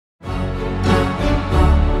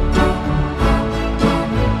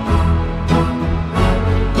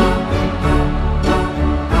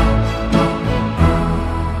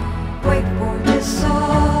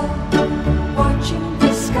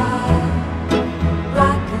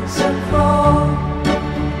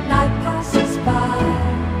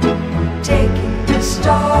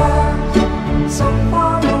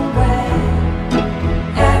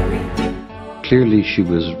Clearly she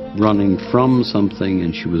was running from something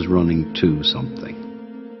and she was running to something.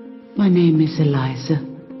 My name is Eliza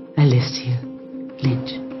Alicia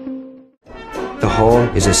Lynch. The hall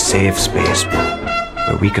is a safe space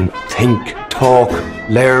where we can think, talk,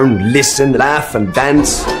 learn, listen, laugh and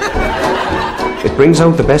dance. It brings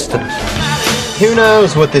out the best in us. Who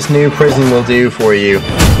knows what this new prison will do for you?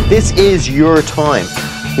 This is your time.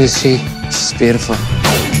 You see, she's beautiful.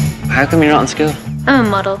 How come you're not in school? I'm a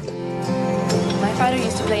model. My father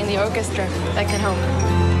used to play in the orchestra back at home.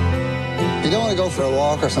 You don't want to go for a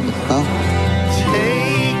walk or something, no?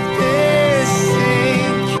 Take this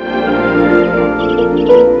sink.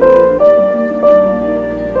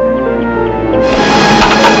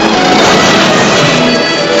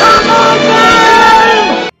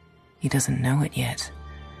 He doesn't know it yet,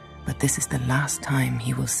 but this is the last time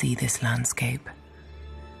he will see this landscape.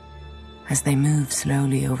 As they move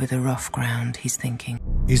slowly over the rough ground, he's thinking.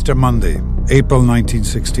 Easter Monday, April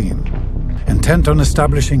 1916. Intent on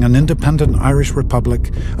establishing an independent Irish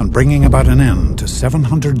Republic and bringing about an end to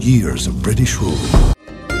 700 years of British rule.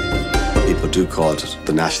 People do call it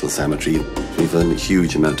the National Cemetery. We've a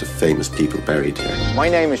huge amount of famous people buried here. My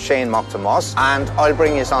name is Shane Moss, and I'll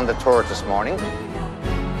bring you on the tour this morning.